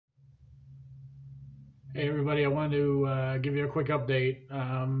Hey everybody, I wanted to give you a quick update.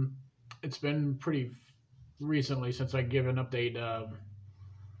 It's been pretty recently since I give an update. I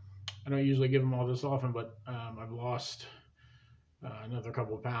don't usually give them all this often, but I've lost another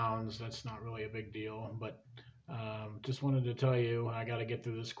couple of pounds. That's not really a big deal, but just wanted to tell you I got to get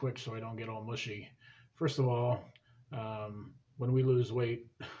through this quick so I don't get all mushy. First of all, when we lose weight,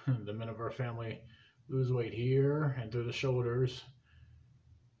 the men of our family lose weight here and through the shoulders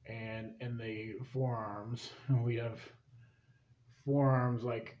and in the forearms. We have forearms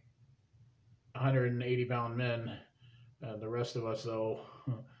like 180-pound men. The rest of us, though,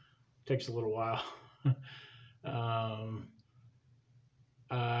 takes a little while. um,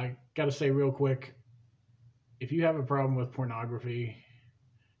 I got to say, real quick, if you have a problem with pornography,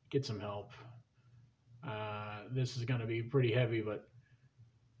 get some help. This is going to be pretty heavy, but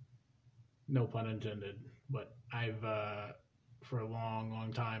no pun intended. But I've, for a long,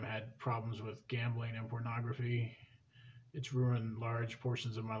 long time, had problems with gambling and pornography. It's ruined large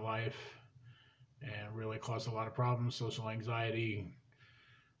portions of my life and really caused a lot of problems, social anxiety,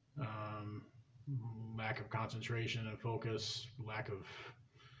 um, lack of concentration and focus, lack of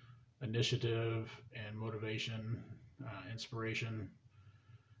initiative and motivation, inspiration,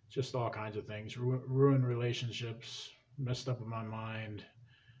 just all kinds of things. Ruined relationships, messed up in my mind,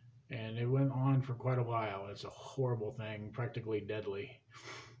 and it went on for quite a while. It's a horrible thing, practically deadly.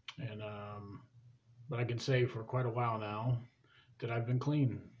 And but I can say for quite a while now that I've been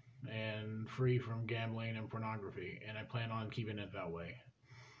clean and free from gambling and pornography, and I plan on keeping it that way.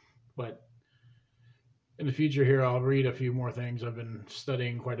 But in the future here, I'll read a few more things. I've been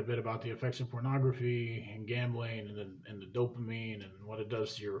studying quite a bit about the effects of pornography and gambling and the dopamine and what it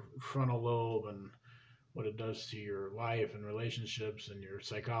does to your frontal lobe and what it does to your life and relationships and your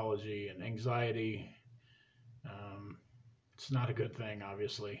psychology and anxiety. It's not a good thing,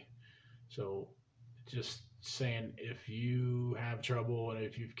 obviously. So just saying, if you have trouble and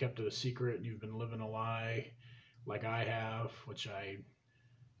if you've kept it a secret and you've been living a lie like I have, which I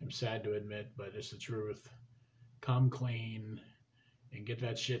am sad to admit, but it's the truth, come clean and get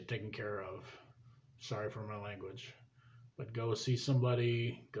that shit taken care of. Sorry for my language. But go see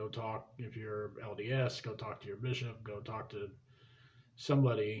somebody, go talk, if you're LDS, go talk to your bishop, go talk to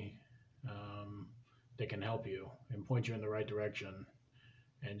somebody that can help you and point you in the right direction.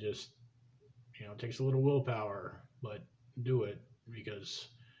 And just, it takes a little willpower, but do it, because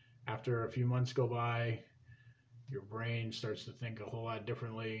after a few months go by, your brain starts to think a whole lot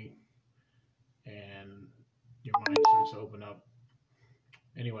differently and your mind starts to open up.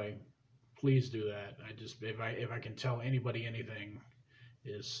 Anyway, please do that. If I can tell anybody anything,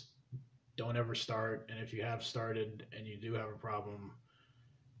 is don't ever start, and if you have started and you do have a problem,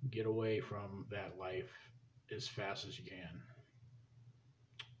 get away from that life as fast as you can.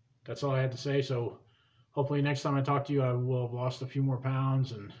 That's all I had to say. So hopefully next time I talk to you, I will have lost a few more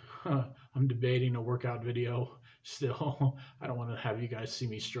pounds, and I'm debating a workout video still. I don't want to have you guys see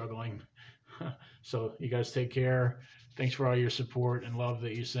me struggling. So you guys take care. Thanks for all your support and love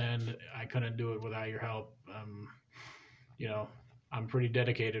that you send. I couldn't do it without your help. I'm pretty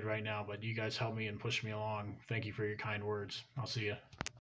dedicated right now, but you guys help me and push me along. Thank you for your kind words. I'll see you.